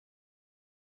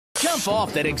Jump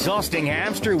off that exhausting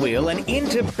hamster wheel and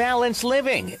into balanced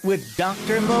living with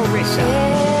Dr. Marisa.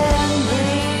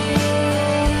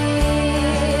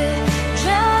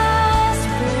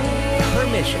 Her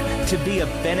mission, to be a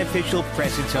beneficial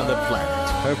presence on the planet.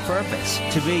 Her purpose,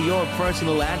 to be your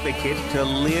personal advocate, to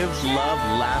live, love,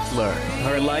 laugh, learn.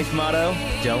 Her life motto,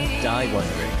 don't die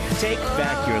wondering. Take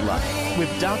back your life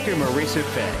with Dr. Marisa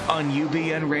Fay on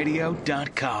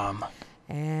ubnradio.com.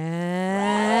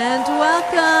 And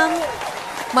welcome.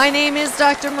 My name is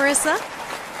Dr. Marisa,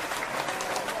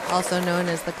 also known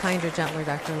as the kinder, gentler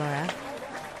Dr. Laura.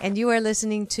 And you are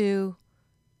listening to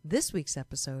this week's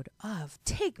episode of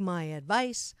Take My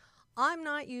Advice. I'm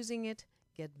not using it.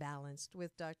 Get balanced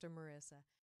with Dr. Marisa.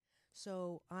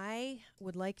 So I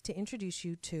would like to introduce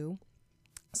you to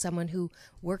someone who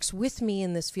works with me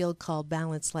in this field called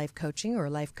balanced life coaching or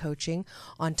life coaching,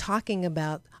 on talking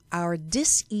about our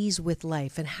dis-ease with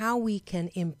life and how we can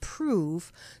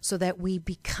improve so that we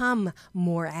become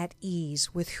more at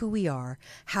ease with who we are,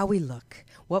 how we look,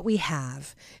 what we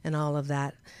have, and all of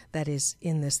that is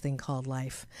in this thing called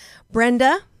life.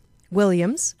 Brenda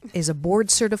Williams is a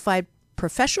board-certified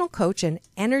professional coach and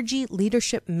energy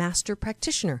leadership master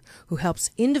practitioner who helps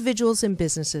individuals and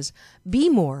businesses be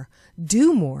more,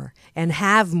 do more, and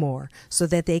have more so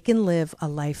that they can live a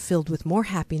life filled with more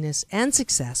happiness and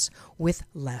success with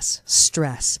less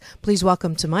stress. Please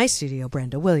welcome to my studio,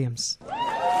 Brenda Williams.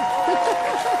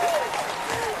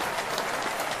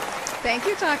 Thank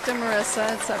you, Dr.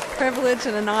 Marisa. It's a privilege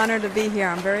and an honor to be here.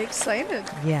 I'm very excited.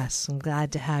 Yes, I'm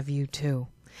glad to have you too.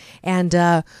 And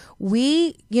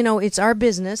it's our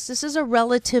business. This is a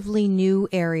relatively new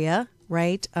area,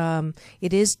 right?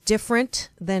 It is different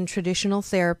than traditional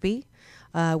therapy.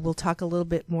 We'll talk a little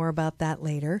bit more about that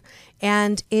later.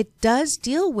 And it does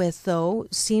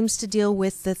seems to deal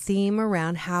with the theme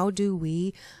around how do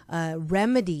we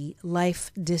remedy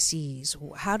life disease?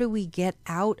 How do we get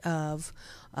out of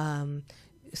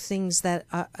things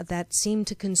that seem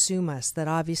to consume us, that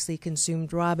obviously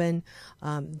consumed Robin,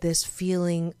 this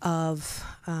feeling of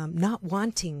not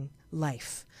wanting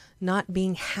life, not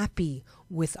being happy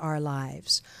with our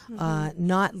lives,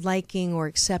 not liking or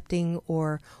accepting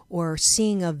or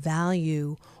seeing a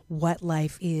value what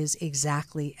life is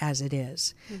exactly as it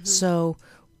is. So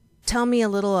tell me a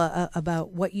little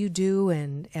about what you do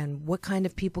and what kind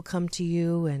of people come to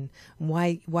you and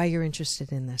why you're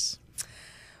interested in this.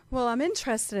 Well, I'm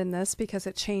interested in this because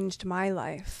it changed my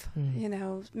life. You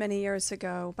know, many years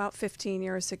ago, about 15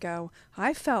 years ago,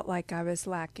 I felt like I was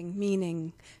lacking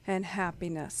meaning and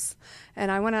happiness. And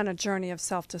I went on a journey of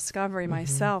self-discovery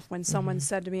myself when someone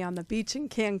said to me on the beach in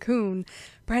Cancun,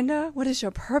 "Brenda, what is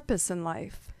your purpose in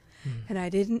life?" And I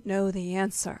didn't know the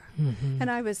answer. And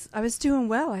I was doing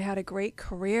well. I had a great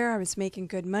career. I was making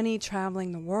good money,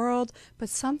 traveling the world, but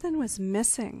something was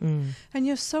missing. And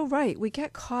you're so right. We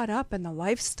get caught up in the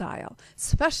lifestyle,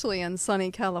 especially in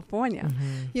sunny California.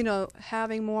 You know,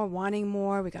 having more, wanting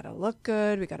more. We got to look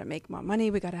good. We got to make more money.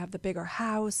 We got to have the bigger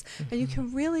house. And you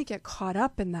can really get caught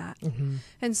up in that.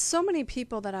 And so many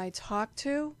people that I talk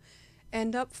to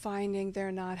end up finding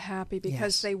they're not happy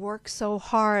because they work so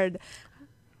hard.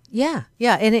 Yeah,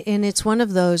 and it's one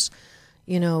of those,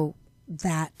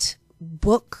 that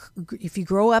book, if you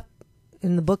grow up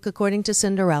in the book according to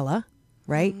Cinderella,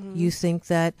 right, you think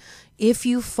that if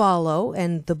you follow,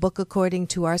 and the book according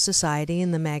to our society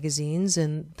and the magazines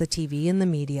and the TV and the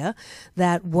media,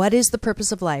 that what is the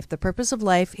purpose of life? The purpose of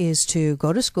life is to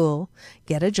go to school,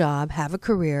 get a job, have a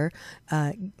career,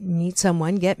 meet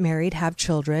someone, get married, have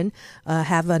children,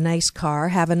 have a nice car,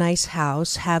 have a nice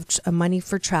house, have money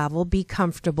for travel, be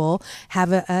comfortable,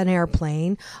 have an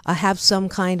airplane, have some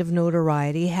kind of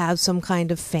notoriety, have some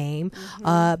kind of fame,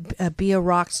 be a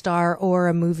rock star or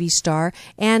a movie star,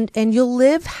 and you'll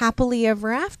live happily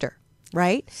ever after,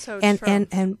 right? So and true.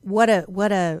 and what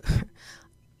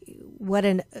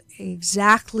an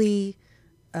exactly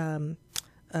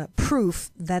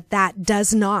proof that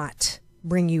does not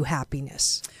bring you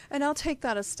happiness. And I'll take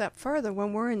that a step further.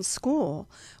 When we're in school,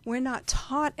 we're not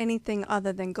taught anything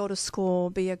other than go to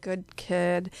school, be a good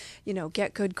kid,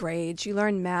 get good grades. You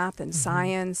learn math and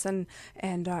science and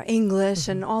English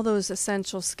and all those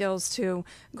essential skills to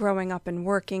growing up and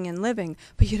working and living.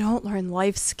 But you don't learn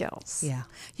life skills. Yeah.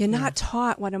 You're not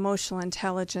taught what emotional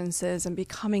intelligence is and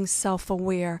becoming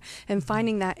self-aware and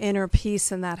finding that inner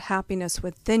peace and that happiness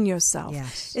within yourself.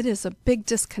 Yes. It is a big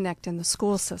disconnect in the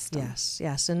school system.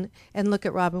 Yes. And look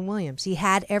at Robin Williams. He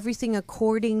had everything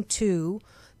according to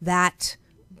that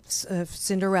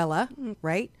Cinderella,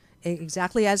 right?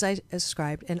 Exactly as I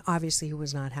described, and obviously he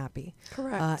was not happy.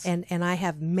 Correct. And I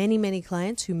have many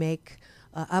clients who make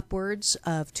upwards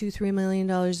of $2-3 million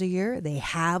a year. They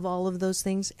have all of those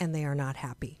things and they are not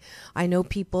happy. I know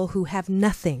people who have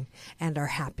nothing and are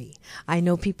happy. I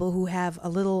know people who have a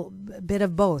little bit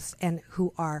of both and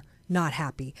who are not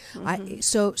happy.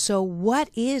 So what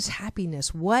is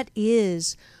happiness? What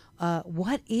is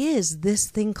this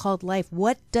thing called life?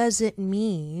 What does it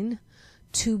mean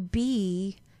to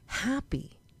be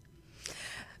happy?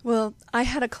 Well, I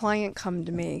had a client come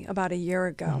to me about a year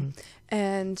ago,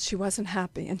 and she wasn't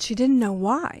happy, and she didn't know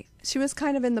why. She was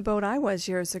kind of in the boat I was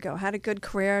years ago, had a good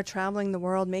career, traveling the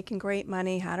world, making great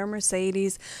money, had her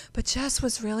Mercedes, but just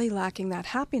was really lacking that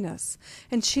happiness.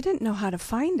 And she didn't know how to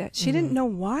find it. She didn't know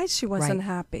why she wasn't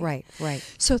happy. Right.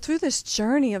 So through this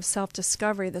journey of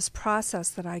self-discovery, this process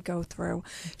that I go through,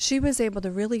 she was able to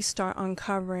really start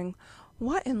uncovering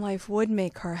what in life would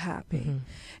make her happy.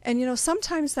 And, you know,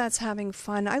 sometimes that's having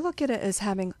fun. I look at it as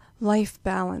having life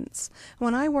balance.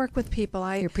 When I work with people,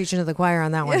 You're preaching to the choir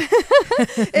on that one.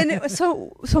 and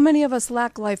so many of us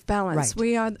lack life balance. Right.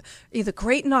 We are either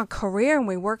great in our career and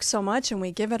we work so much and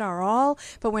we give it our all,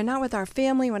 but we're not with our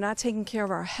family, we're not taking care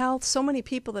of our health. So many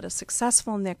people that are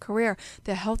successful in their career,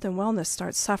 their health and wellness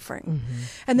starts suffering.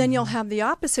 And then you'll have the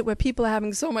opposite where people are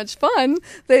having so much fun,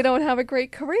 they don't have a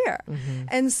great career.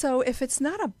 And so if it's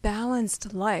not a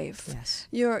balanced life,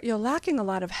 you're lacking a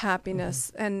lot of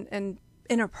happiness and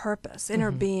inner purpose, inner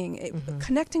being,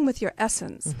 connecting with your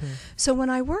essence. So when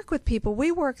I work with people, we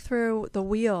work through the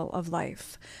wheel of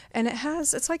life, and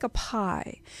it's like a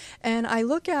pie. And I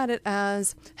look at it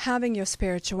as having your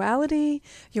spirituality,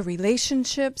 your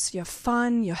relationships, your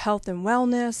fun, your health and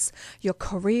wellness, your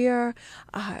career.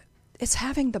 It's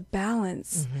having the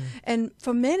balance. And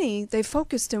for many, they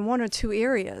focused in one or two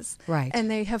areas. Right. And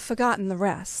they have forgotten the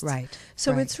rest. Right.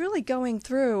 So it's really going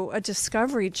through a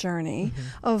discovery journey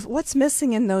of what's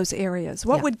missing in those areas.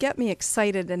 What would get me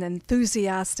excited and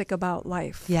enthusiastic about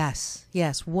life? Yes.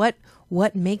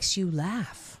 What makes you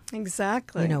laugh?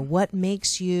 Exactly. You know, what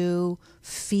makes you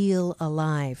feel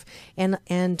alive?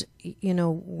 And you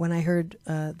know, when I heard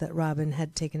that Robin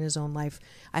had taken his own life,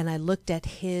 and I looked at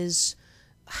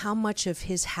how much of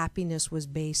his happiness was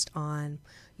based on,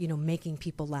 you know, making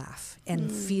people laugh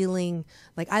and feeling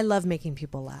like, I love making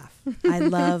people laugh. I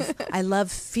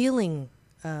love feeling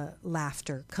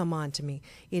laughter come on to me.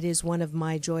 It is one of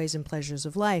my joys and pleasures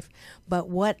of life. But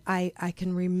what I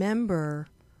can remember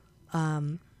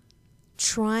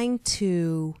trying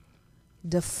to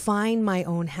define my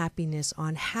own happiness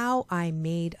on how I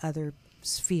made others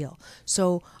feel.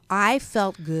 So I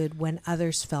felt good when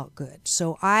others felt good.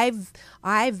 So I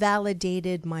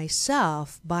validated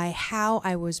myself by how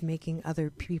I was making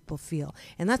other people feel.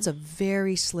 And that's a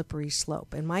very slippery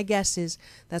slope. And my guess is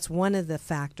that's one of the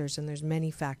factors, and there's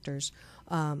many factors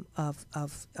of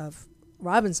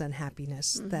Robin's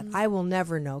unhappiness that I will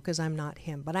never know because I'm not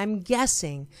him. But I'm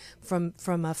guessing from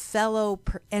a fellow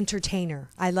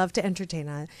entertainer, I love to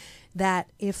entertain, that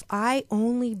if I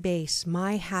only base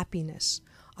my happiness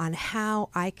on how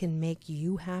I can make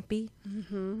you happy,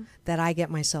 that I get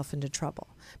myself into trouble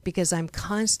because I'm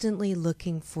constantly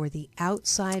looking for the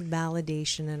outside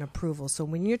validation and approval. So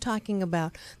when you're talking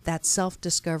about that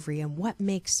self-discovery and what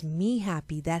makes me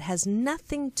happy, that has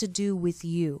nothing to do with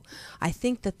you. I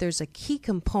think that there's a key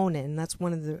component, and that's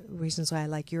one of the reasons why I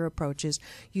like your approach, is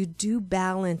you do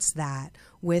balance that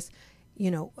with, you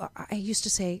know, I used to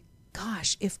say,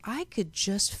 gosh, if I could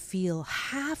just feel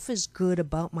half as good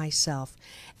about myself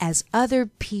as other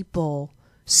people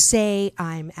say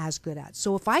I'm as good at.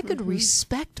 So if I could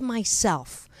respect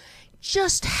myself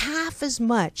just half as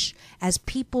much as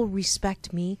people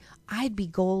respect me, I'd be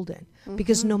golden.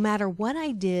 Because no matter what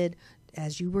I did,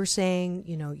 as you were saying,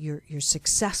 you know, you're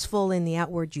successful in the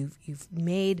outward. You've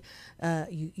made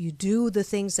you do the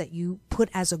things that you put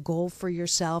as a goal for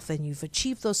yourself, and you've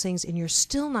achieved those things, and you're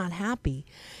still not happy.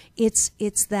 It's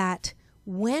that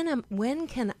when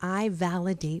can I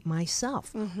validate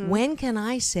myself? When can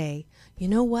I say, you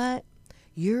know what,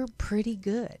 you're pretty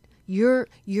good. You're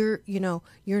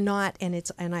not, and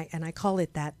I call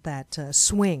it that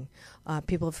swing.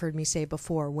 People have heard me say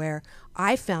before, where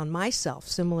I found myself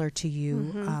similar to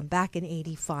you back in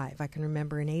 '85. I can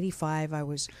remember in '85 I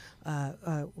was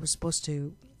supposed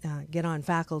to get on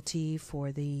faculty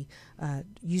for the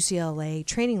UCLA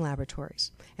training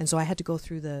laboratories, and so I had to go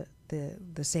through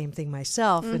the same thing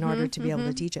myself in order to be able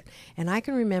to teach it. And I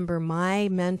can remember my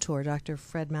mentor, Dr.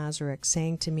 Fred Mazurek,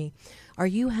 saying to me, "Are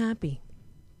you happy?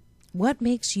 What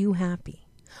makes you happy?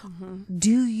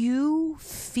 Do you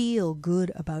feel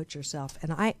good about yourself?"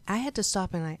 And I had to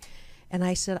stop and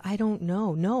I said, I don't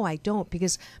know. No, I don't.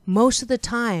 Because most of the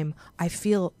time I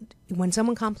feel when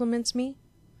someone compliments me,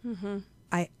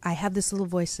 I have this little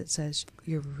voice that says,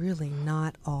 you're really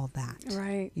not all that.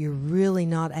 Right. You're really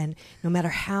not. And no matter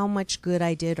how much good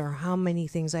I did or how many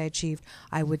things I achieved,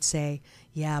 I would say,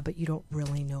 yeah, but you don't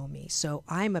really know me. So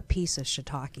I'm a piece of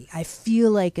shiitake. I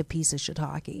feel like a piece of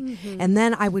shiitake. And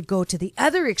then I would go to the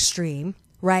other extreme,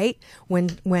 right?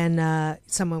 When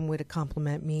someone would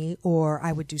compliment me, or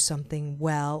I would do something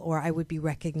well, or I would be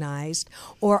recognized,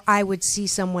 or I would see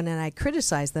someone and I'd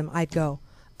criticize them, I'd go,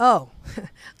 oh,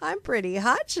 I'm pretty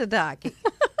hot shiitake.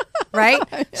 Right?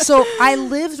 So I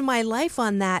lived my life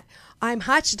on that. I'm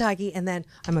hot shiitake, and then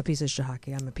I'm a piece of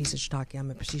shiitake. I'm a piece of shiitake. I'm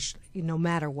a piece of no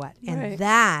matter what. And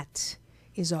that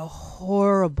is a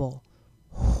horrible,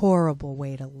 horrible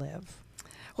way to live.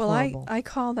 Well, I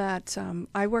call that,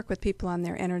 I work with people on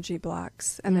their energy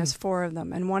blocks, and there's 4 of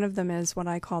them. And one of them is what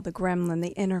I call the gremlin, the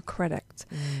inner critic.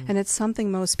 And it's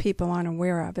something most people aren't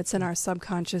aware of. It's in our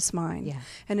subconscious mind. Yeah.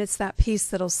 And it's that piece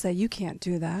that'll say, you can't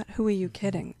do that. Who are you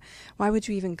kidding? Why would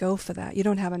you even go for that? You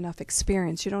don't have enough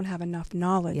experience. You don't have enough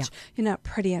knowledge. Yeah. You're not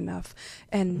pretty enough.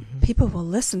 And people will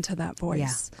listen to that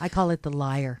voice. Yeah. I call it the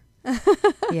liar.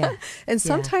 Yeah. And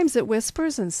sometimes it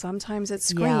whispers and sometimes it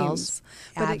screams. Yells.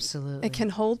 But Absolutely. it can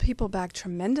hold people back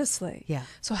tremendously. Yeah.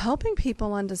 So helping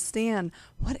people understand,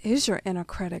 what is your inner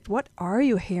critic? What are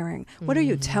you hearing? What are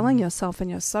you telling yourself in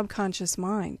your subconscious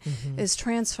mind is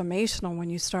transformational when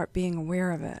you start being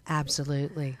aware of it.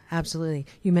 Absolutely. Absolutely.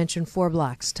 You mentioned 4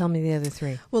 blocks. Tell me the other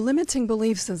 3. Well, limiting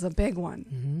beliefs is a big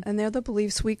one. And they're the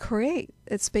beliefs we create.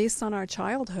 It's based on our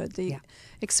childhood, the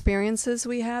experiences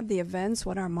we had, the events,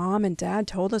 what our mom and dad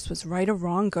told us was right or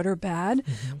wrong, good or bad,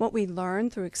 what we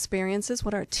learned through experiences,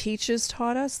 what our teachers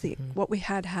taught us, what we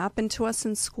had happen to us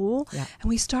in school. And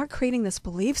we start creating this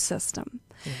belief system.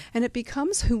 And it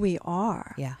becomes who we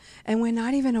are. And we're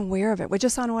not even aware of it. We're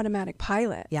just on automatic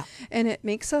pilot. And it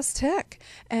makes us tick.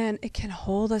 And it can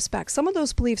hold us back. Some of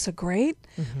those beliefs are great,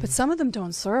 but some of them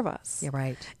don't serve us. You're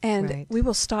right. And we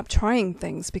will stop trying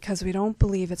things because we don't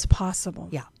believe it's possible.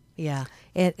 Yeah.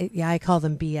 I call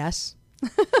them BS.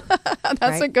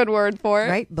 That's a good word for it.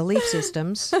 Right? Belief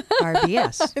systems are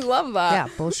BS. I love that. Yeah,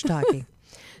 bullshit.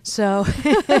 So,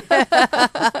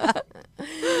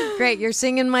 great. You're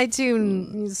singing my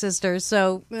tune, sister.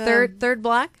 So, third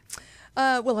block?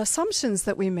 Well, assumptions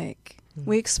that we make.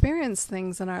 We experience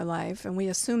things in our life and we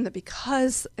assume that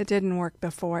because it didn't work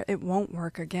before, it won't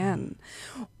work again.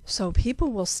 So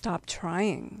people will stop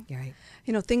trying. Right.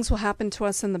 You know, things will happen to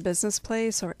us in the business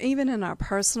place or even in our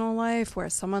personal life where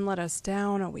someone let us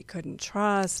down or we couldn't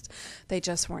trust. They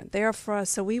just weren't there for us,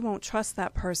 so we won't trust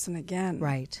that person again.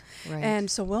 Right.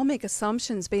 And so we'll make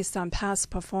assumptions based on past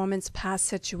performance, past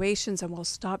situations, and we'll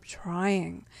stop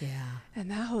trying.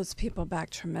 And that holds people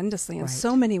back tremendously in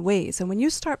so many ways. And when you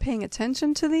start paying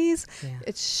attention to these,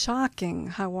 it's shocking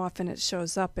how often it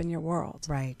shows up in your world.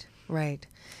 Right.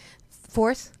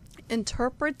 4th?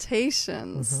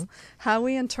 Interpretations. How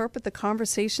we interpret the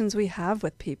conversations we have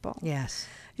with people. Yes.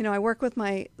 You know, I work with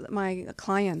my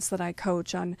clients that I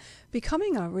coach on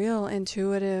becoming a real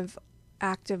intuitive,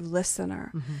 active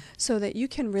listener so that you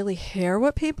can really hear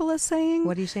what people are saying.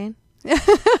 What are you saying?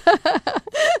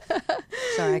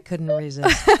 Sorry, I couldn't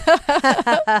resist.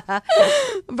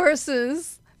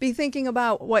 Versus be thinking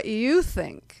about what you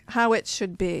think, how it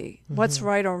should be, what's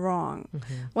right or wrong,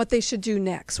 what they should do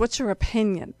next, what's your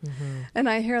opinion. And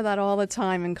I hear that all the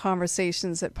time in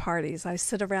conversations at parties. I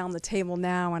sit around the table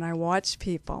now and I watch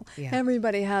people.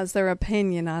 Everybody has their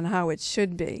opinion on how it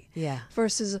should be.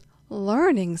 Versus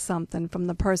learning something from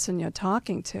the person you're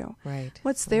talking to.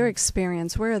 What's their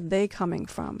experience? Where are they coming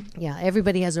from?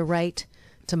 Everybody has a right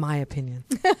to my opinion.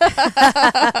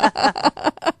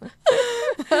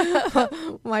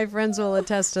 My friends will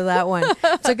attest to that one.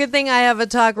 It's a good thing I have a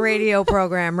talk radio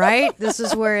program, right? This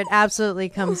is where it absolutely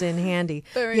comes in handy.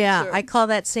 Very true. I call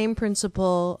that same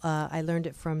principle. I learned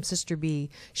it from Sister B.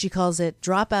 She calls it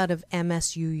drop out of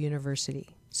MSU University.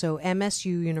 So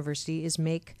MSU University is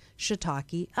make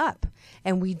shiitake up.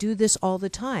 And we do this all the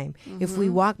time. If we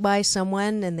walk by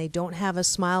someone and they don't have a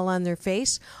smile on their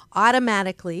face,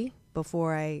 automatically,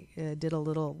 before I did a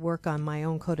little work on my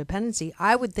own codependency,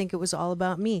 I would think it was all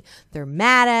about me. They're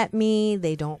mad at me.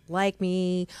 They don't like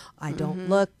me. I don't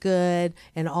look good.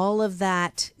 And all of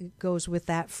that goes with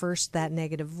that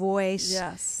negative voice.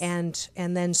 And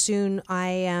then soon I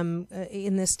am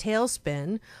in this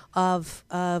tailspin of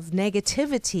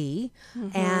negativity.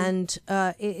 And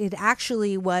it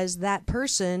actually was that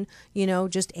person,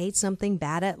 just ate something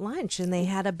bad at lunch and they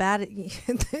had a bad,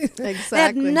 it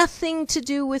had nothing to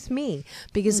do with me. me,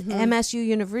 because MSU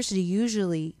University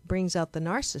usually brings out the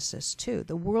narcissist too.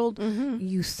 The world,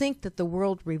 you think that the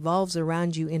world revolves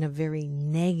around you in a very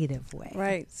negative way.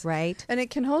 Right. And it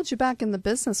can hold you back in the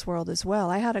business world as well.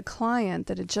 I had a client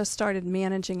that had just started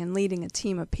managing and leading a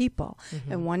team of people.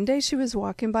 And one day she was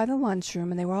walking by the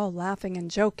lunchroom and they were all laughing and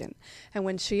joking. And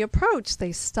when she approached,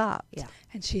 they stopped. Yeah.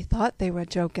 And she thought they were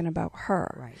joking about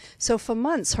her. Right. So for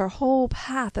months, her whole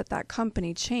path at that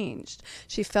company changed.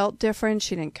 She felt different.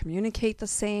 She didn't communicate the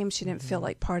same. She didn't feel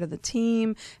like part of the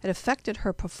team. It affected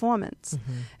her performance.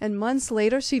 And months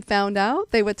later, she found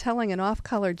out they were telling an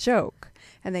off-color joke,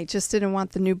 and they just didn't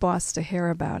want the new boss to hear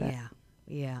about it.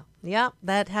 Yeah,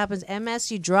 that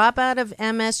happens. You drop out of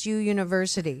MSU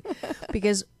University.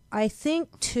 Because I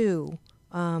think, too,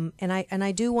 and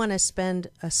I do want to spend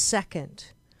a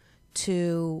second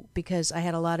because I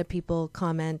had a lot of people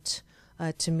comment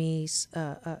to me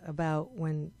about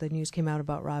when the news came out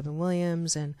about Robin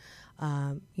Williams, and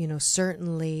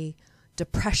certainly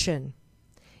depression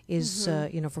is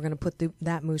if we're going to put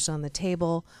that moose on the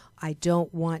table. I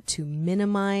don't want to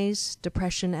minimize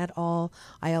depression at all.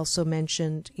 I also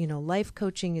mentioned life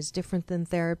coaching is different than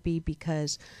therapy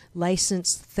because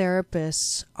licensed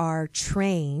therapists are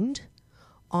trained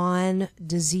on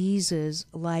diseases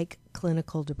like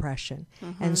clinical depression.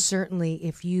 And certainly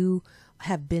if you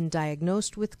have been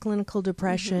diagnosed with clinical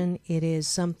depression, it is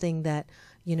something that,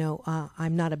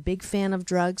 I'm not a big fan of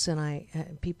drugs,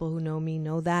 and people who know me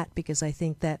know that, because I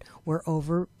think that we're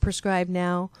overprescribed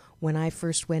now. When I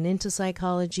first went into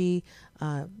psychology,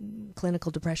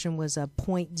 clinical depression was a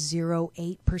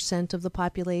 0.08% of the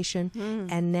population,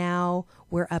 and now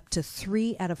we're up to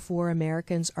 3 out of 4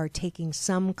 Americans are taking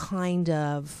some kind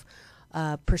of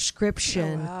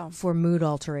prescription for mood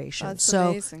alteration. That's so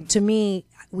amazing. To me,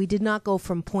 we did not go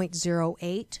from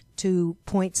 0.08 to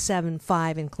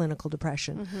 0.75 in clinical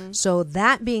depression. So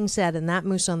that being said, and that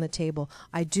moose on the table,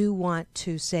 I do want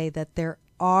to say that there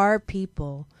are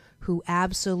people who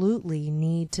absolutely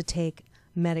need to take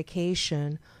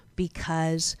medication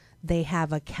because they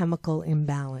have a chemical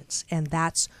imbalance, and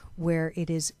that's where it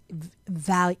is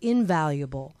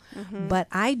invaluable. But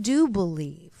I do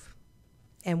believe,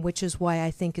 and which is why I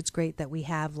think it's great that we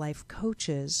have life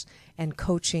coaches and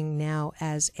coaching now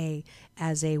as a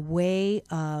way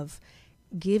of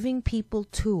giving people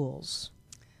tools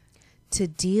to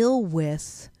deal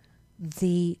with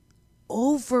the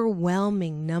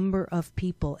overwhelming number of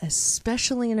people,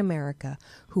 especially in America,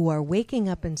 who are waking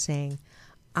up and saying,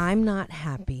 I'm not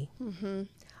happy.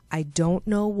 I don't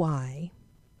know why.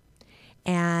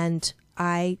 And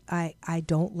I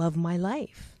don't love my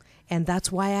life. And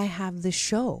that's why I have this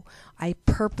show. I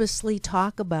purposely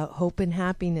talk about hope and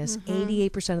happiness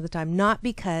 88% of the time, not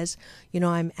because,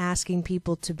 I'm asking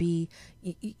people to be,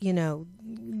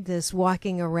 this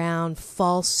walking around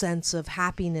false sense of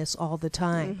happiness all the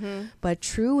time. But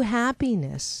true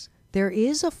happiness, there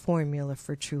is a formula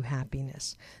for true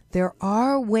happiness. There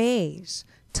are ways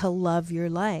to love your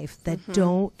life that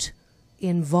don't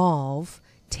involve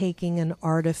taking an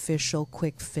artificial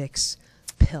quick fix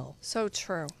pill. So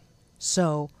true.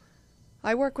 So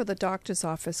I work with a doctor's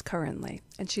office currently,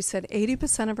 and she said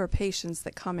 80% of her patients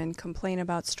that come in complain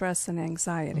about stress and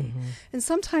anxiety. And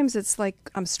sometimes it's like,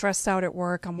 I'm stressed out at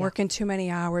work, I'm working too many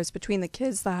hours between the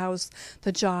kids, the house,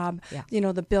 the job,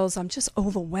 the bills. I'm just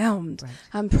overwhelmed.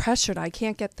 I'm pressured. I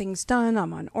can't get things done.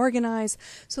 I'm unorganized.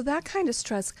 So that kind of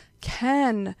stress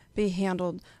can be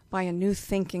handled by a new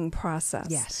thinking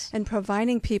process and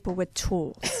providing people with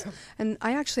tools. And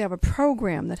I actually have a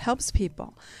program that helps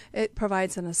people. It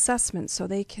provides an assessment so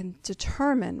they can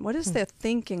determine what is their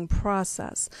thinking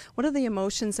process, what are the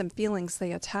emotions and feelings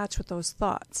they attach with those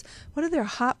thoughts, what are their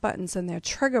hot buttons and their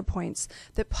trigger points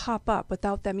that pop up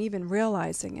without them even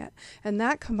realizing it. And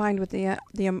that, combined with the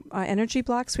energy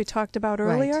blocks we talked about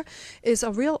earlier, is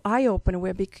a real eye-opener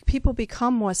where people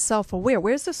become more self-aware.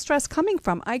 Where's the stress coming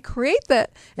from? I create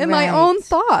that in my own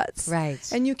thoughts.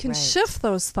 And you can shift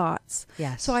those thoughts.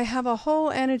 So I have a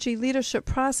whole energy leadership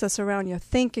process around your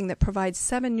thinking that provides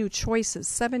 7 new choices,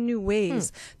 7 new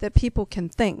ways that people can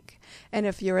think. And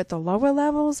if you're at the lower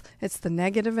levels, it's the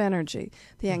negative energy,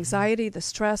 the anxiety, the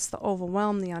stress, the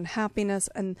overwhelm, the unhappiness,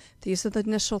 and these are the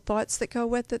initial thoughts that go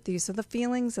with it. These are the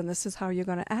feelings, and this is how you're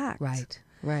going to act.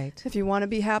 If you want to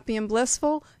be happy and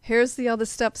blissful, here's the other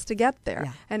steps to get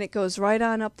there. And it goes right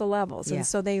on up the levels. And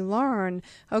so they learn,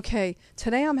 okay,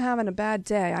 today I'm having a bad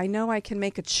day. I know I can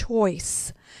make a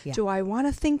choice. Do I want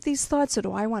to think these thoughts, or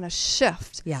do I want to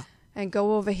shift and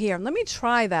go over here? Let me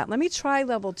try that. Let me try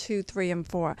level 2, 3, and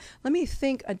 4. Let me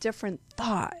think a different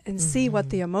thought and see what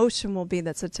the emotion will be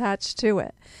that's attached to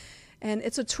it. And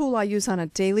it's a tool I use on a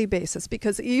daily basis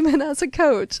because even as a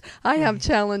coach, I have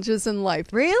challenges in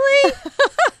life. Really?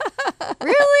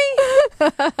 Really?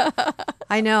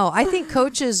 I know. I think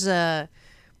coaches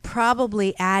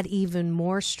probably add even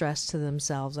more stress to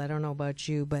themselves. I don't know about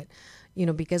you, but you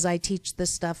know, because I teach this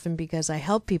stuff and because I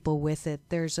help people with it,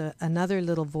 there's another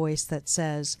little voice that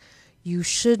says, you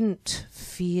shouldn't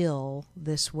feel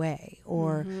this way,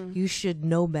 or you should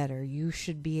know better. You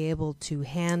should be able to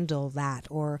handle that,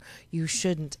 or you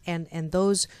shouldn't. And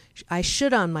those, I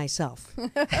should on myself.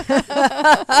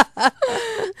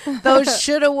 Those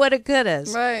shoulda, woulda,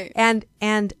 couldas. Right. And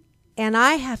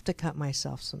I have to cut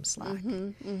myself some slack.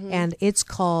 And it's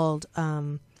called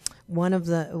one of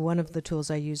the tools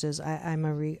I use is I'm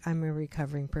a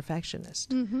recovering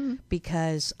perfectionist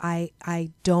because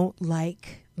I don't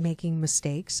like making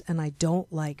mistakes, and I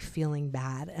don't like feeling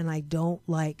bad, and I don't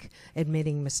like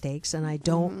admitting mistakes, and I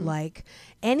don't like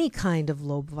any kind of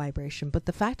low vibration. But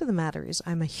the fact of the matter is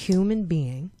I'm a human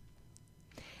being,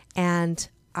 and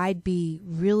I'd be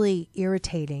really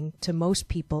irritating to most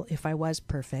people if I was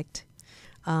perfect.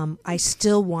 I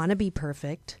still want to be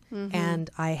perfect,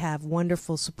 and I have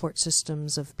wonderful support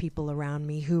systems of people around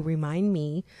me who remind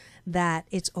me that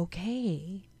it's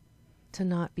okay to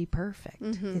not be perfect.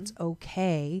 It's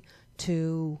okay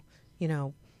to, you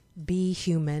know, be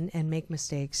human and make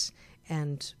mistakes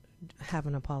and have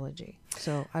an apology.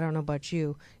 So I don't know about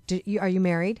you. Are you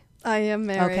married? I am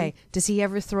married. Okay. Does he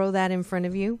ever throw that in front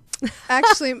of you?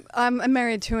 Actually, I'm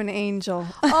married to an angel.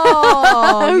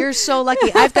 Oh, you're so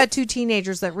lucky. I've got 2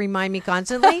 teenagers that remind me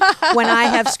constantly when I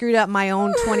have screwed up my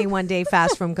own 21-day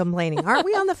fast from complaining. Aren't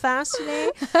we on the fast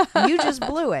today? You just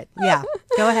blew it. Yeah,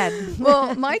 go ahead.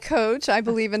 Well, my coach, I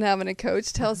believe in having a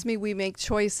coach, tells me we make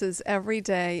choices every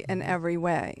day in every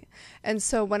way. And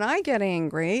so when I get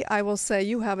angry, I will say,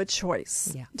 you have a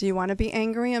choice. Yeah. Do you want to be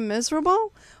angry and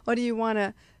miserable, or do you want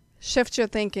to shift your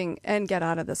thinking and get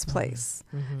out of this place?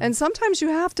 And sometimes you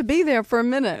have to be there for a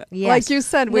minute. Yes. Like you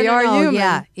said, we are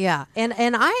human. Yeah.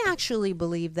 And I actually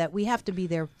believe that we have to be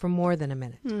there for more than a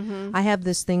minute. I have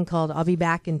this thing called I'll be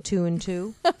back in 2 and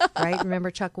 2, right? Remember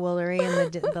Chuck Woolery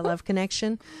and the Love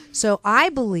Connection? So I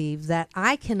believe that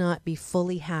I cannot be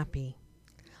fully happy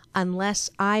unless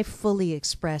I fully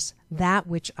express that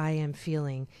which I am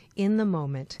feeling in the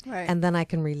moment, Right. and then I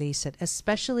can release it,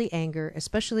 especially anger,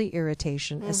 especially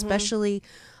irritation, especially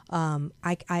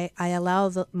I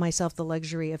allow myself the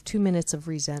luxury of 2 minutes of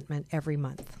resentment every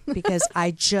month because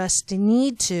I just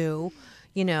need to,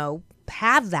 you know,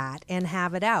 have that and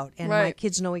have it out. And my Right.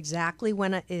 kids know exactly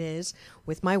when it is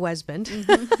with my husband,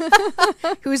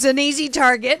 who's an easy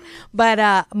target,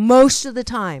 but most of the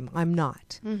time I'm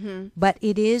not. But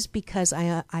it is because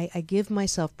I give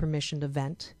myself permission to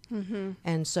vent.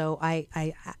 And so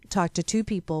I talk to 2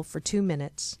 people for 2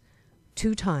 minutes,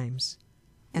 2 times,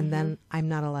 and then I'm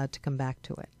not allowed to come back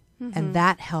to it. And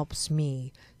that helps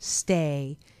me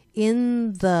stay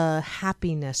in the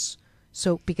happiness.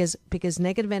 So because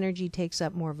negative energy takes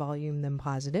up more volume than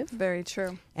positive. Very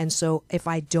true. And so if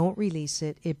I don't release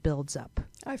it, it builds up.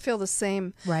 I feel the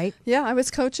same. Right? Yeah, I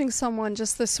was coaching someone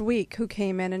just this week who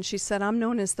came in and she said, I'm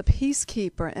known as the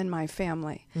peacekeeper in my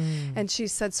family. And she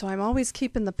said, so I'm always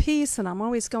keeping the peace and I'm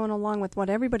always going along with what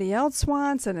everybody else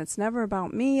wants, and it's never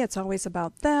about me, it's always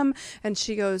about them. And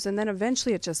she goes, and then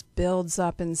eventually it just builds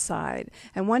up inside.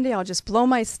 And one day I'll just blow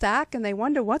my stack and they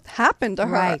wonder what happened to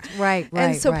her. Right.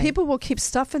 And so people will keep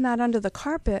stuffing that under the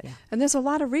carpet. And there's a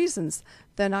lot of reasons.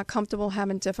 They're not comfortable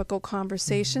having difficult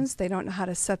conversations. They don't know how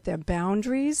to set their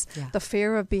boundaries, the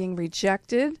fear of being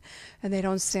rejected, and they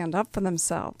don't stand up for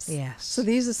themselves. Yes. So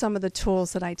these are some of the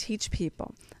tools that I teach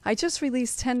people. I just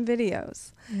released 10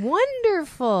 videos.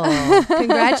 Wonderful.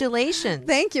 Congratulations.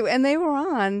 Thank you. And they were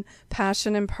on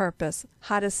passion and purpose,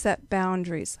 how to set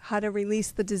boundaries, how to release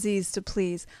the disease to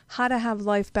please, how to have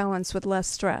life balance with less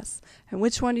stress. And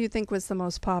which one do you think was the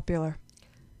most popular?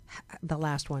 The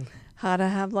last one. How to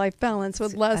have life balance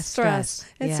with less stress.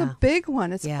 It's a big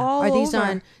one. It's all Are these over.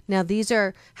 on? Now, these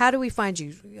are, how do we find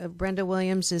you? Brenda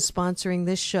Williams is sponsoring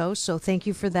this show, so thank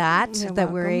you for that, You're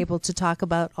that we're welcome. able to talk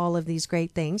about all of these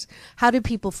great things. How do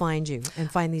people find you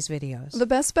and find these videos? The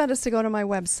best bet is to go to my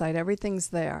website. Everything's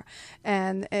there.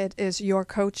 And it is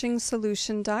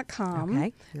yourcoachingsolution.com.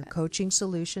 Okay,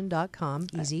 yourcoachingsolution.com,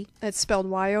 easy. It's spelled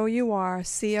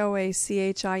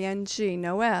YOURCOACHING,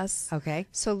 no S. Okay,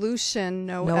 Solution,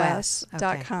 no No S, S.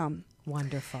 dot Okay. com.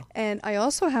 wonderful. And I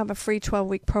also have a free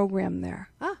 12-week program there.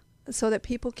 so that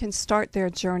people can start their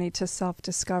journey to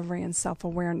self-discovery and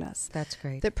self-awareness. That's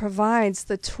great. That provides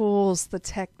the tools, the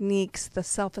techniques, the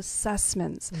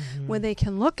self-assessments, where they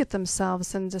can look at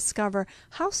themselves and discover,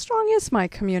 how strong is my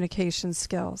communication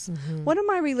skills? What are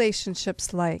my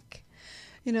relationships like?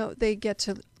 You know, they get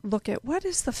to look at, what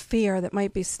is the fear that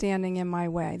might be standing in my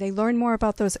way? They learn more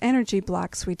about those energy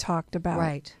blocks we talked about.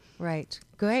 Right, right.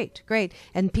 Great, great.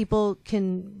 And people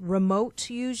can remote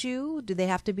use you? Do they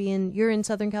have to be you're in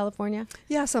Southern California?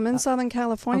 Yes, I'm in Southern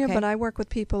California, okay. but I work with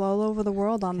people all over the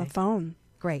world on the phone.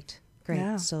 Great, great.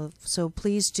 Yeah. So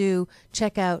please do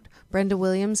check out Brenda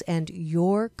Williams and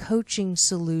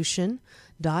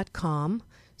yourcoachingsolution.com.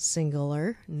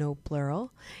 Singular, no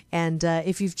plural. And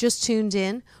if you've just tuned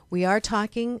in, we are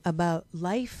talking about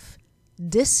life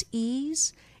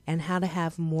dis-ease and how to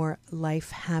have more life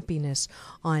happiness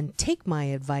on Take My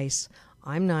Advice.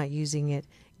 I'm not using it.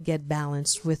 Get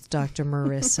Balanced with Dr.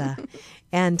 Marisa.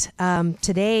 And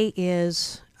today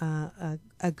is a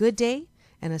good day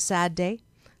and a sad day.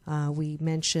 We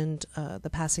mentioned the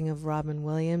passing of Robin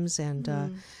Williams, and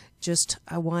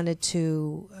I wanted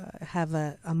to have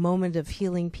a moment of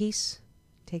healing peace,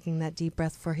 taking that deep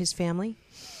breath for his family.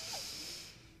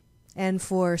 And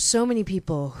for so many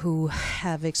people who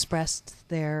have expressed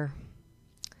their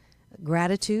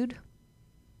gratitude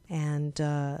and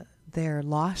their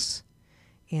loss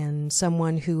in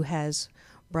someone who has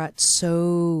brought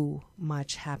so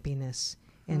much happiness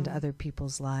into other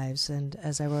people's lives. And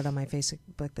as I wrote on my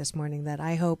Facebook this morning, that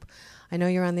I know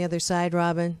you're on the other side,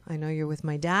 Robin. I know you're with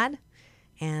my dad.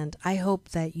 And I hope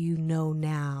that you know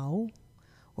now,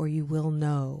 or you will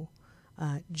know,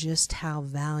 just how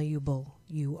valuable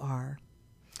you are.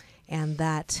 And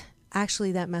that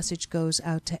actually that message goes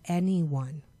out to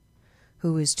anyone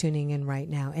who is tuning in right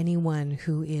now, anyone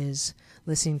who is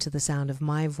listening to the sound of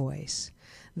my voice,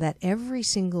 that every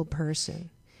single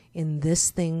person in this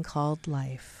thing called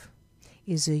life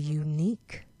is a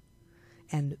unique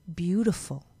and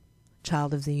beautiful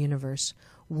child of the universe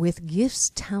with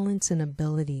gifts, talents, and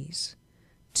abilities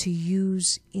to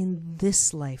use in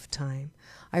this lifetime.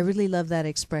 I really love that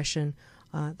expression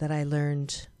that I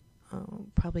learned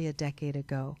probably a decade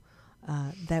ago,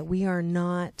 that we are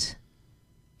not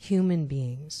human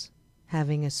beings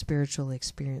having a spiritual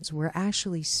experience. We're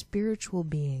actually spiritual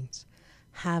beings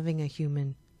having a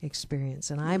human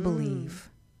experience. And I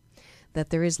believe that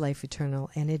there is life eternal,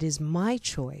 and it is my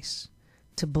choice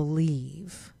to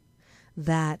believe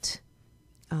that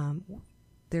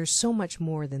there's so much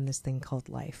more than this thing called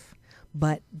life.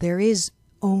 But there is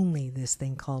only this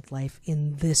thing called life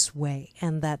in this way,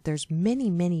 and that there's many,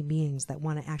 many beings that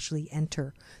want to actually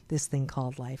enter this thing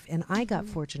called life. And I got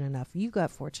fortunate enough, you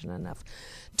got fortunate enough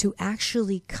to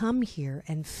actually come here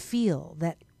and feel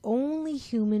that only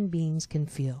human beings can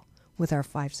feel with our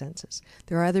five senses.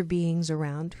 There are other beings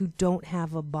around who don't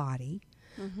have a body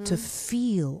to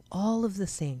feel all of the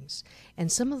things.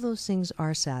 And some of those things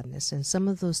are sadness, and some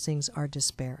of those things are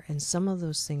despair, and some of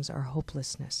those things are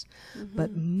hopelessness.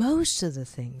 But most of the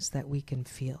things that we can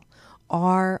feel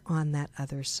are on that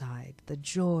other side. The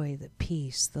joy, the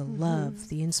peace, the love,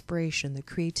 the inspiration, the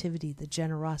creativity, the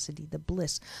generosity, the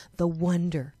bliss, the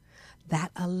wonder,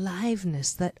 that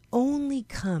aliveness that only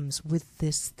comes with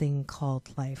this thing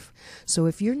called life. So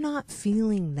if you're not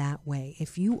feeling that way,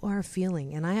 if you are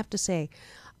feeling, and I have to say,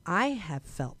 I have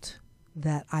felt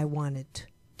that I wanted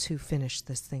to finish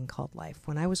this thing called life.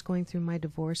 When I was going through my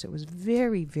divorce, it was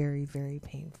very, very, very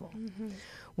painful.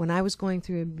 When I was going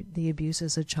through the abuse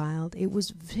as a child, it was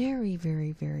very,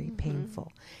 very, very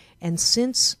painful. And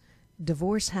since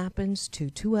divorce happens to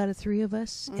 2 out of 3 of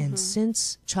us, and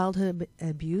since childhood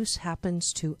abuse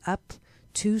happens to up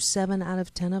to 7 out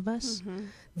of 10 of us,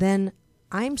 then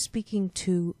I'm speaking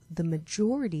to the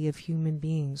majority of human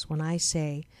beings when I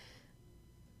say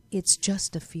it's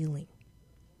just a feeling.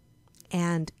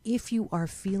 And if you are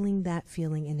feeling that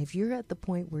feeling, and if you're at the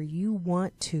point where you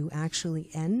want to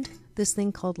actually end this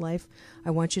thing called life,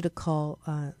 I want you to call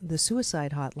the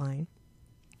suicide hotline,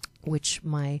 which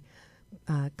my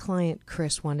client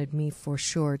Chris wanted me for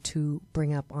sure to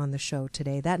bring up on the show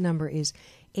today. That number is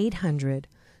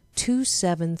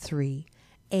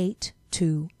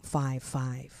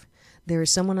 800-273-8255. There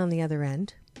is someone on the other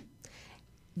end.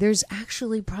 There's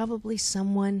actually probably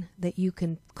someone that you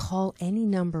can call any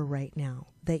number right now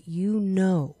that you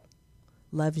know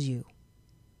loves you,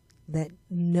 that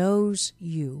knows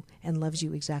you and loves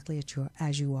you exactly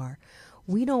as you are.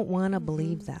 We don't want to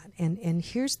believe that. And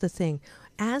here's the thing.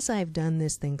 As I've done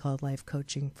this thing called life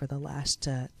coaching for the last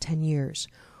 10 years,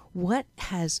 what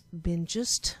has been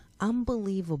just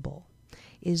unbelievable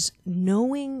is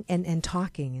knowing and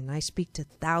talking, and I speak to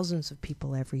thousands of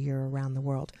people every year around the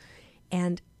world,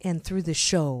 and through the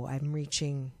show I'm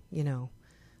reaching, you know,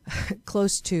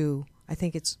 close to, I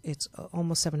think it's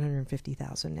almost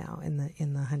 750,000 now in the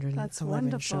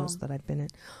 111 shows that I've been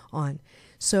on.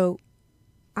 So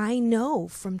I know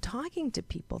from talking to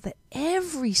people that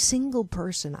every single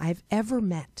person I've ever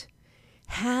met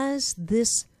has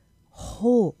this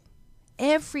hole.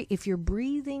 If you're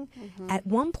breathing, at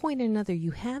one point or another,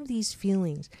 you have these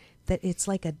feelings that it's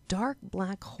like a dark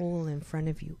black hole in front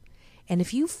of you. And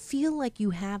if you feel like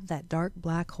you have that dark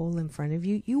black hole in front of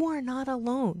you, you are not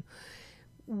alone.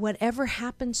 Whatever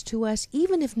happens to us,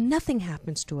 even if nothing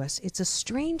happens to us, it's a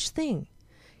strange thing.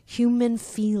 Human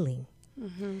feeling,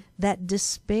 that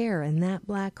despair and that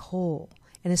black hole.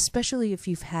 And especially if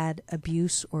you've had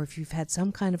abuse or if you've had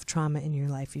some kind of trauma in your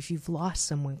life, if you've lost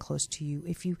someone close to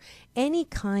you, any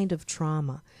kind of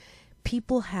trauma,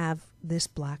 people have this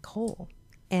black hole.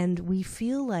 And we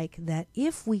feel like that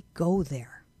if we go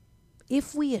there,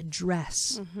 if we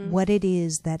address what it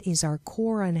is that is our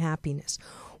core unhappiness,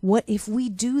 what if we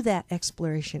do that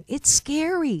exploration? It's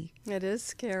scary. It is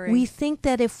scary. We think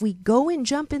that if we go and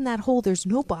jump in that hole, there's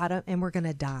no bottom and we're going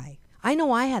to die. I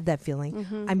know I had that feeling.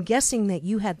 I'm guessing that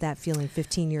you had that feeling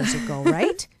 15 years ago,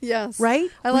 right? Yes. Right?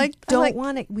 We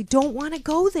don't want to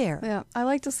go there. Yeah. I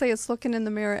like to say it's looking in the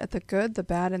mirror at the good, the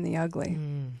bad, and the ugly.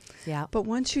 Yeah. But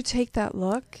once you take that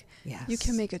look, you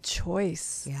can make a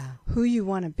choice who you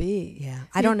want to be. Yeah.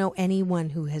 I don't know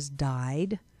anyone who has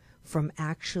died from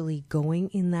actually going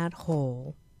in that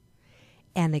hole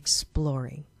and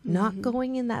exploring. Not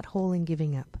going in that hole and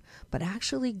giving up, but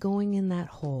actually going in that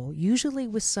hole, usually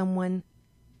with someone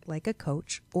like a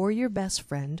coach or your best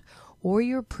friend or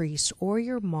your priest or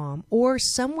your mom or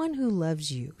someone who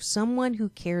loves you, someone who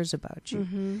cares about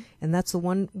you. And that's the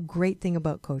one great thing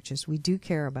about coaches. We do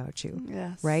care about you,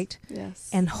 right?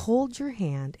 Yes. And hold your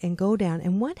hand and go down.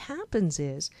 And what happens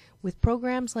is with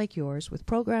programs like yours, with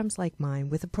programs like mine,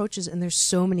 with approaches, and there's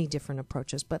so many different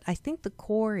approaches, but I think the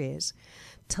core is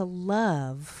to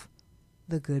love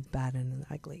the good, bad, and the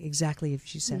ugly, exactly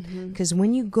as you said. Because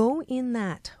when you go in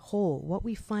that hole, what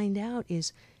we find out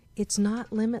is it's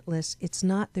not limitless. It's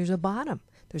not, there's a bottom.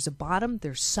 There's a bottom,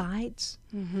 there's sides,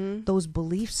 those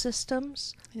belief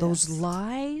systems, those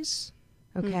lies,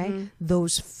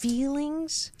 those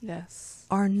feelings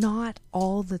are not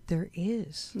all that there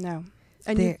is. No.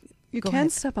 And you can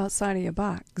step outside of your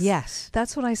box. Yes.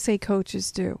 That's what I say coaches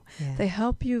do. Yeah. They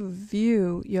help you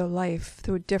view your life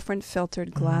through different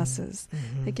filtered glasses.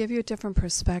 They give you a different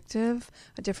perspective,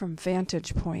 a different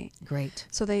vantage point. Great.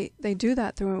 So they do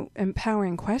that through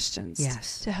empowering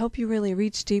questions to help you really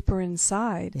reach deeper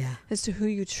inside as to who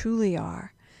you truly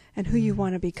are and who you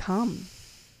want to become.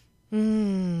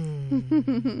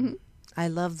 I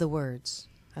love the words.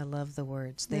 I love the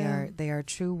words. They are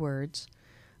true words.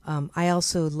 I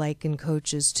also liken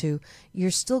coaches to,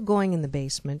 you're still going in the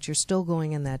basement, you're still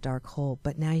going in that dark hole,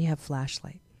 but now you have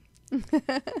flashlight,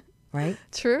 right?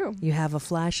 True. You have a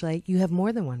flashlight, you have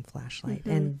more than one flashlight,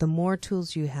 and the more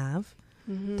tools you have,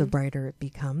 the brighter it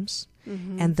becomes.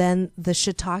 And then the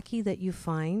shiitake that you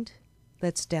find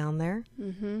that's down there,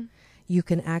 you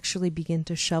can actually begin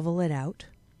to shovel it out.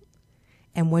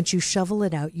 And once you shovel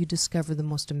it out, you discover the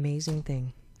most amazing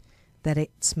thing, that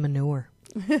it's manure.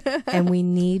 And we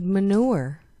need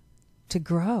manure to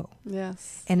grow.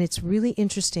 Yes. And it's really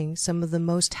interesting. Some of the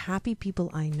most happy people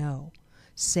I know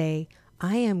say,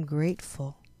 I am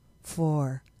grateful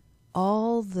for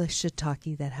all the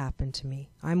shiitake that happened to me.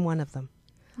 I'm one of them.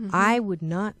 I would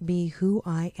not be who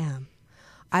I am.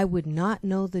 I would not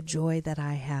know the joy that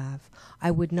I have.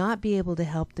 I would not be able to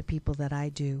help the people that I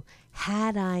do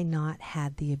had I not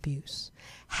had the abuse,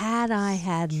 had I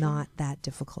had not that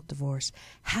difficult divorce,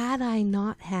 had I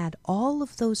not had all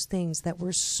of those things that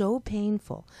were so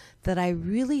painful that I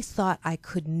really thought I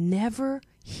could never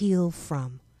heal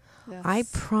from. I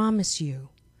promise you,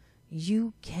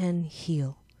 you can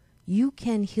heal. You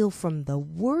can heal from the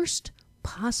worst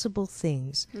possible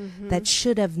things that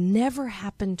should have never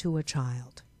happened to a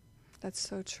child. That's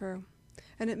so true.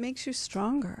 And it makes you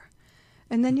stronger.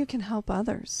 And then you can help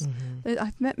others.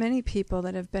 I've met many people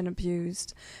that have been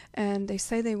abused, and they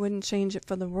say they wouldn't change it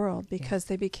for the world because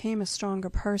they became a stronger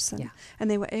person.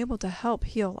 And they were able to help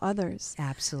heal others.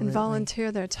 Absolutely. And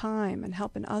volunteer their time and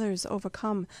helping others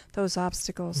overcome those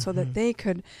obstacles so that they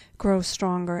could grow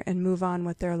stronger and move on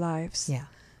with their lives.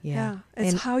 Yeah.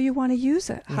 It's how you want to use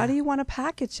it. How do you want to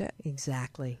package it?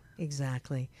 Exactly. It's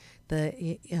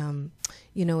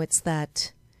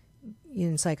that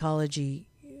in psychology,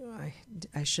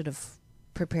 I should have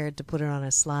prepared to put it on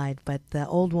a slide, but the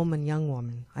old woman, young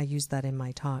woman, I use that in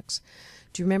my talks.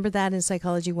 Do you remember that in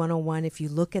Psychology 101? If you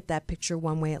look at that picture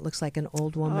one way, it looks like an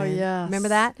old woman. Oh, yes. Remember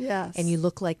that? Yes. And you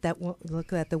look at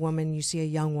the woman, you see a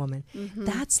young woman. Mm-hmm.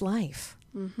 That's life.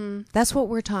 Mm-hmm. That's what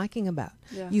we're talking about.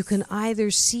 Yes. You can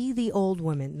either see the old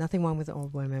woman. Nothing wrong with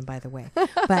old women, by the way.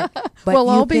 But Well,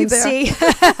 you I'll be can there. see.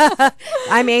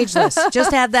 I'm ageless.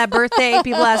 Just had that birthday.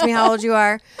 People ask me how old you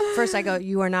are. First, I go,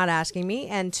 you are not asking me.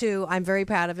 And two, I'm very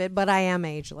proud of it, but I am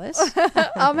ageless.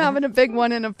 I'm having a big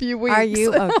one in a few weeks. Are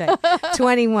you? Okay.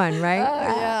 21, right?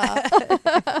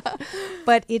 Yeah.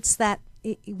 But it's that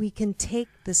we can take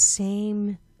the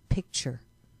same picture.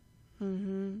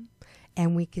 Mm-hmm.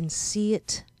 And we can see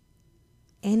it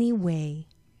any way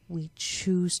we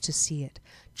choose to see it.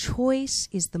 Choice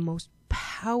is the most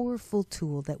powerful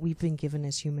tool that we've been given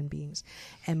as human beings.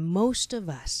 And most of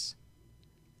us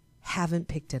haven't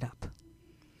picked it up.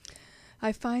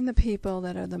 I find the people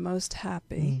that are the most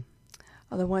happy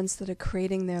are the ones that are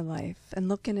creating their life and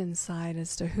looking inside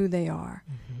as to who they are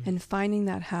and finding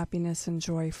that happiness and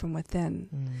joy from within.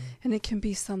 And it can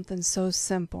be something so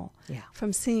simple,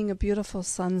 from seeing a beautiful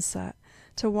sunset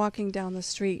to walking down the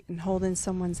street and holding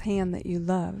someone's hand that you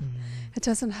love. It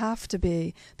doesn't have to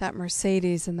be that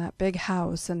Mercedes and that big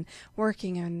house and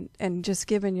working and just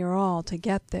giving your all to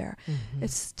get there.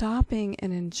 It's stopping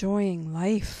and enjoying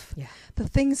life, the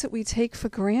things that we take for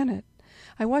granted.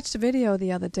 I watched a video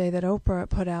the other day that Oprah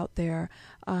put out there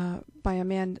by a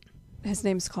man. His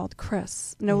name's called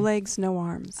Chris. No legs, no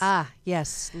arms. Ah,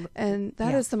 yes. And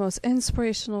that is the most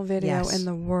inspirational video in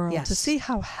the world to see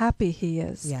how happy he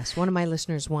is. Yes, one of my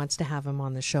listeners wants to have him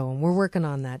on the show, and we're working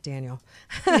on that, Daniel.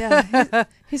 Yeah,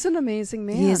 he's an amazing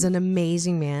man. He is an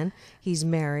amazing man. He's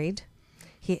married.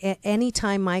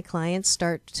 Anytime my clients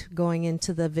start going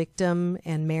into the victim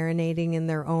and marinating in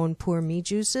their own poor me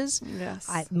juices,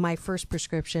 my first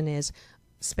prescription is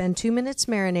spend 2 minutes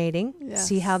marinating,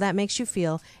 see how that makes you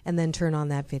feel, and then turn on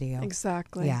that video.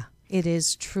 Exactly. Yeah, it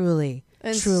is truly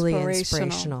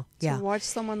inspirational. To watch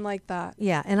someone like that.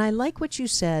 Yeah, and I like what you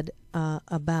said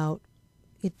about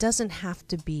it doesn't have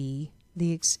to be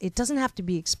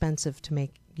expensive to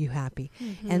make you happy,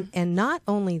 and not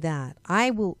only that,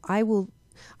 I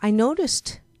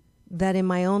noticed that in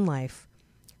my own life,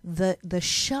 the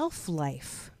shelf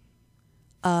life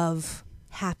of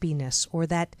happiness, or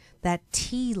that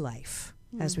tea life,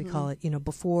 as we call it,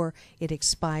 before it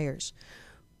expires.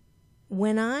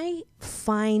 When I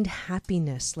find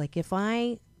happiness, like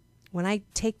when I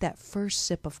take that first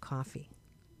sip of coffee,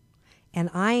 and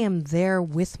I am there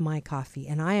with my coffee,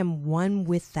 and I am one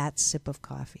with that sip of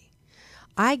coffee,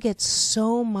 I get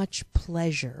so much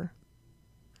pleasure.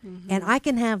 And I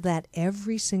can have that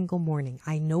every single morning.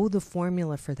 I know the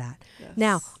formula for that. Yes.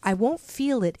 Now, I won't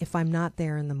feel it if I'm not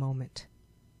there in the moment.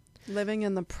 Living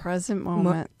in the present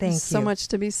moment. Thank you. So much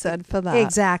to be said for that.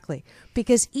 Exactly.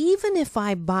 Because even if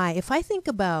I think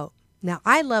about, now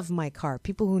I love my car.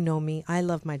 People who know me, I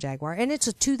love my Jaguar. And it's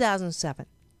a 2007.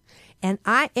 And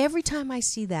every time I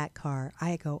see that car,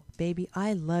 I go, baby,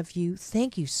 I love you.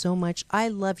 Thank you so much. I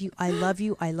love you. I love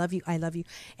you. I love you. I love you.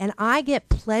 And I get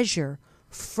pleasure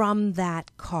from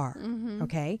that car,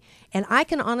 okay? And I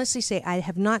can honestly say I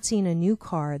have not seen a new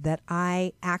car that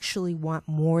I actually want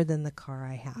more than the car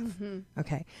I have,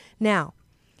 okay? Now,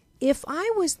 if I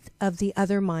was of the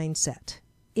other mindset,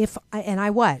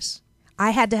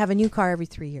 I had to have a new car every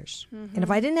 3 years. And if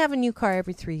I didn't have a new car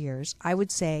every 3 years, I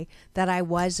would say that I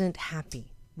wasn't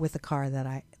happy with the car that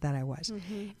I was.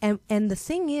 And the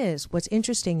thing is, what's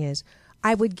interesting is,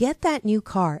 I would get that new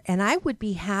car and I would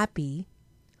be happy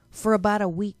for about a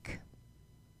week.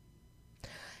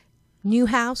 New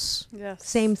house,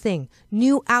 same thing.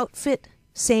 New outfit,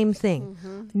 same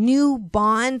thing. New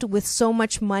bond with so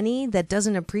much money that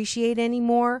doesn't appreciate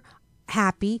anymore,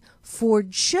 happy for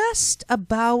just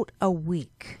about a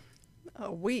week. A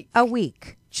week. A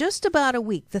week. Just about a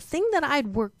week. The thing that I'd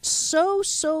worked so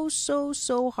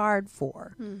hard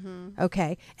for.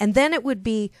 Okay. And then it would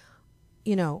be,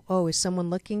 is someone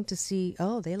looking to see,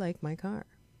 they like my car.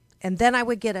 And then I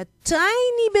would get a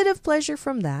tiny bit of pleasure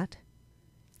from that,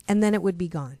 and then it would be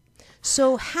gone.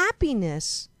 So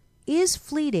happiness is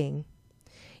fleeting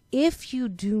if you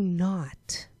do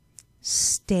not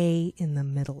stay in the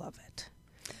middle of it.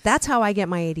 That's how I get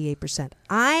my 88%.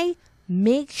 I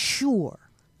make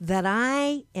sure that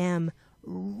I am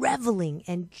reveling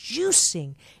and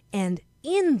juicing and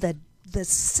in the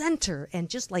center, and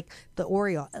just like the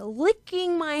Oreo,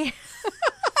 licking my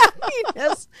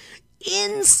happiness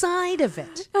inside of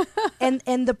it.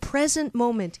 And the present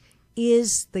moment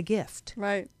is the gift.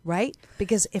 Right?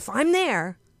 Because if I'm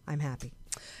there, I'm happy.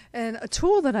 And a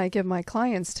tool that I give my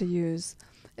clients to use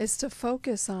is to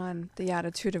focus on the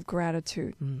attitude of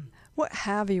gratitude. What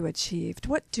have you achieved?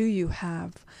 What do you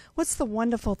have? What's the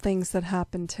wonderful things that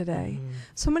happened today?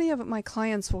 So many of my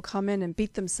clients will come in and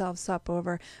beat themselves up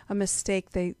over a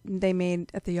mistake they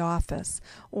made at the office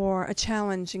or a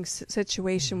challenging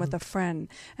situation with a friend,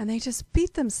 and they just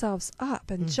beat themselves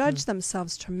up and judge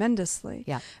themselves tremendously.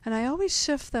 Yeah. And I always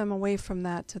shift them away from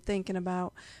that to thinking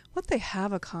about what they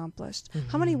have accomplished,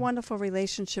 how many wonderful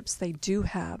relationships they do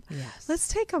have. Yes. Let's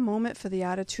take a moment for the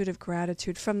attitude of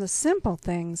gratitude from the simple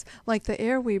things like the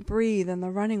air we breathe and the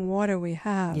running water we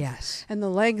have. Yes. And the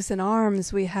legs and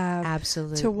arms we have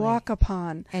Absolutely. to walk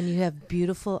upon. And you have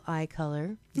beautiful eye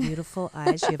color, beautiful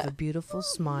eyes. You have a beautiful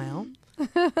smile.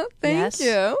 Thank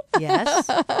you. Yes.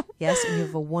 Yes. And you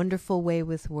have a wonderful way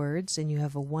with words, and you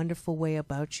have a wonderful way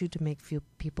about you to make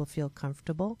people feel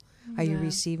comfortable. Are you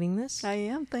receiving this? I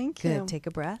am. Thank you. Good. Take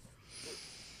a breath.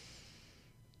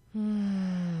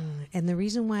 And the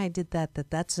reason why I did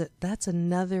that's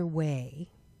another way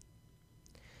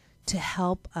to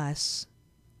help us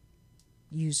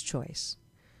use choice.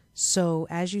 So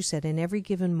as you said, in every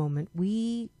given moment,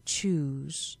 we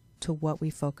choose to what we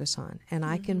focus on. And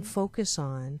I can focus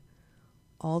on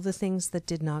all the things that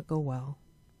did not go well,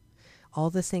 all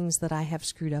the things that I have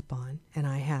screwed up on, and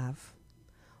I have,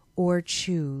 or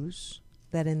choose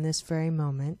that in this very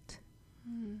moment,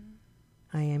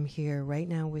 I am here right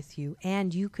now with you,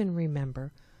 and you can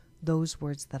remember those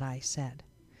words that I said.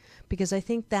 Because I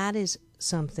think that is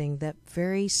something that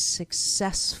very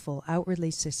successful, outwardly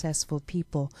successful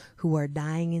people who are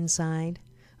dying inside.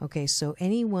 Okay, so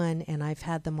anyone, and I've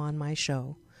had them on my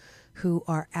show, who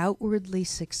are outwardly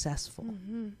successful,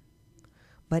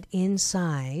 but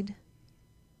inside,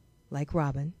 like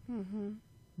Robin,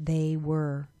 they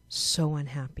were so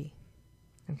unhappy.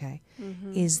 Okay,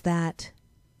 is that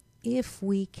if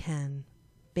we can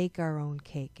bake our own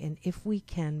cake, and if we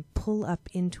can pull up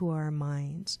into our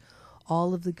minds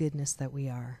all of the goodness that we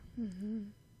are,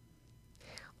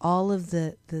 all of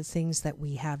the things that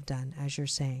we have done, as you're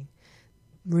saying,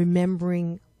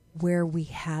 remembering where we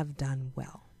have done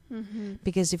well.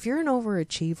 Because if you're an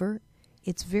overachiever,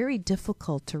 it's very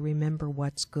difficult to remember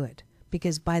what's good.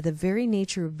 Because by the very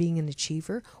nature of being an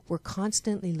achiever, we're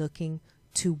constantly looking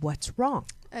to what's wrong.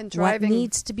 And driving. What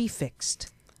needs to be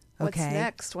fixed. What's Okay.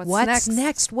 next? What's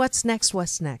next? What's next?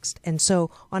 What's next? And so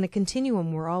on a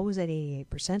continuum, we're always at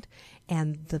 88%.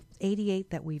 And the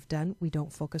 88 that we've done, we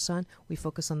don't focus on. We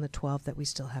focus on the 12 that we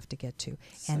still have to get to.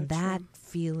 So and that true.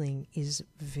 feeling is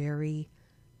very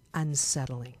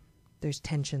unsettling. There's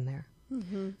tension there.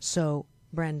 So,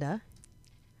 Brenda,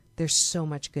 there's so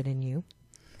much good in you.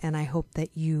 And I hope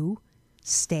that you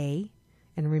stay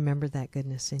and remember that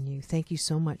goodness in you. Thank you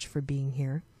so much for being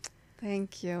here.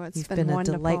 Thank you. It's You've been been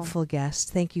wonderful. a delightful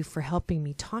guest. Thank you for helping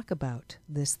me talk about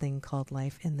this thing called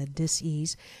life and the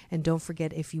dis-ease. And don't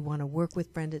forget, if you want to work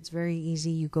with Brenda, it's very easy.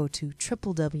 You go to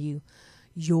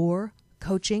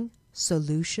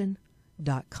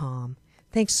www.yourcoachingsolution.com.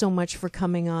 Thanks so much for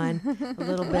coming on. A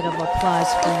little bit of applause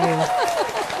for you.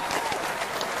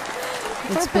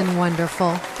 It's been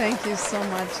wonderful. Thank you so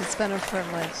much. It's been a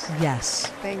privilege. Yes.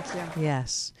 Thank you.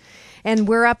 Yes. And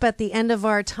we're up at the end of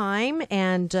our time,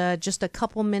 and just a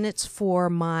couple minutes for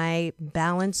my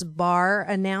balance bar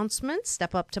announcement.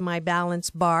 Step up to my balance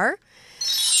bar.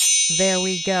 There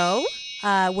we go.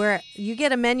 Where you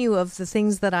get a menu of the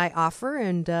things that I offer,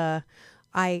 and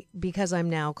because I'm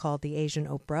now called the Asian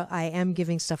Oprah, I am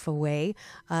giving stuff away.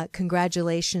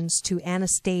 Congratulations to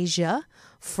Anastasia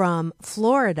from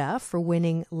Florida for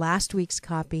winning last week's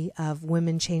copy of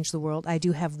Women Change the World. I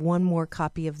do have one more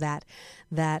copy of that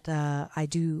that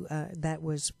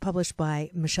was published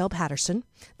by Michelle Patterson,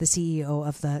 the CEO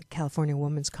of the California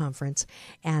Women's Conference,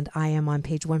 and I am on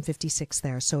page 156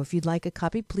 there. So if you'd like a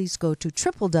copy, please go to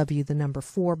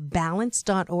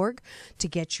www.balance.org to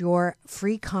get your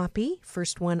free copy.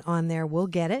 First one on there will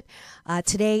get it.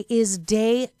 Today is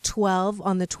day 12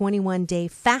 on the 21-day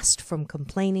fast from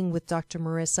complaining with Dr.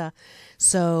 Marisa.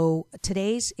 So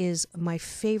today's is my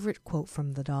favorite quote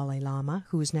from the Dalai Lama,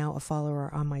 who is now a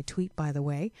follower on my tweet, by the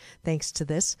way, thanks to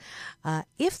this.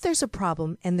 If there's a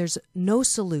problem and there's no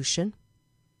solution,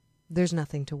 there's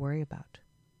nothing to worry about.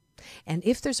 And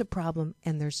if there's a problem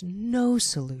and there's no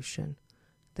solution,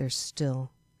 there's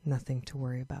still nothing to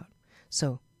worry about.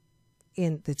 So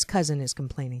its cousin is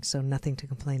complaining, so nothing to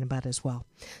complain about as well.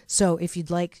 So if you'd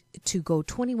like to go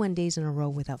 21 days in a row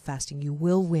without fasting, you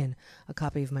will win a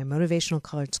copy of my motivational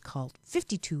cards called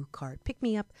 52 Card Pick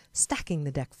Me Up, Stacking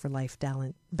the Deck for Life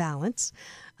Balance.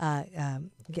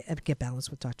 Get Balance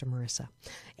with Dr. Marisa.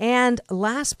 And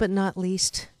last but not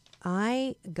least,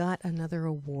 I got another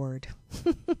award.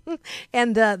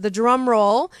 And the drum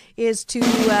roll is to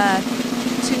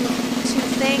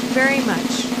thank very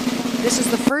much. This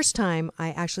is the first time I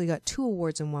actually got 2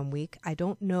 awards in 1 week. I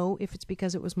don't know if it's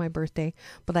because it was my birthday,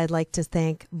 but I'd like to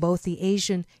thank both the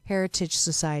Asian Heritage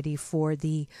Society for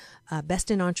the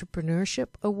Best in Entrepreneurship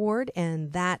Award,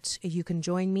 and that you can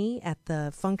join me at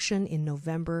the function in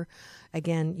November.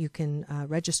 Again, you can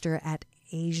register at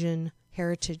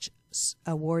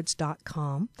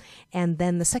AsianHeritageAwards.com. And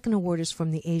then the second award is from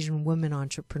the Asian Women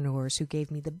Entrepreneurs, who gave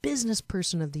me the Business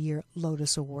Person of the Year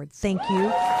Lotus Award. Thank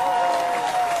you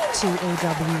to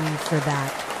AWE for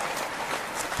that.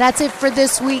 That's it for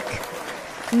this week.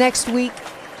 Next week,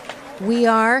 we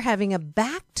are having a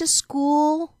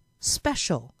back-to-school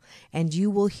special, and you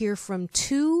will hear from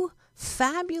 2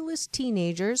 fabulous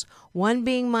teenagers, one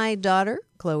being my daughter,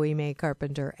 Chloe Mae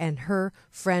Carpenter, and her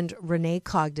friend, Renee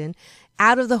Cogden.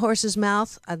 Out of the horse's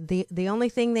mouth, the only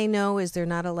thing they know is they're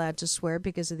not allowed to swear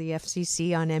because of the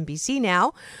FCC on NBC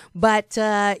now. But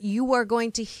you are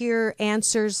going to hear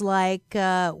answers like,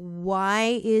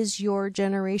 why is your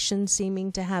generation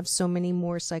seeming to have so many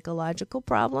more psychological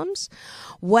problems?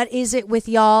 What is it with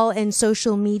y'all and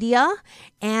social media?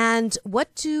 And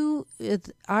what do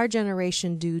our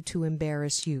generation do to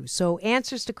embarrass you? So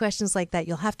answers to questions like that,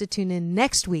 you'll have to tune in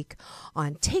next week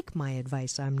on Take My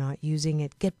Advice, I'm Not Using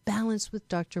It. Get balanced with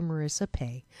Dr. Marisa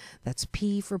Pei. That's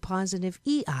P for positive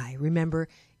EI. Remember,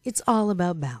 it's all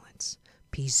about balance.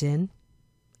 Peace in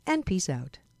and peace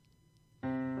out.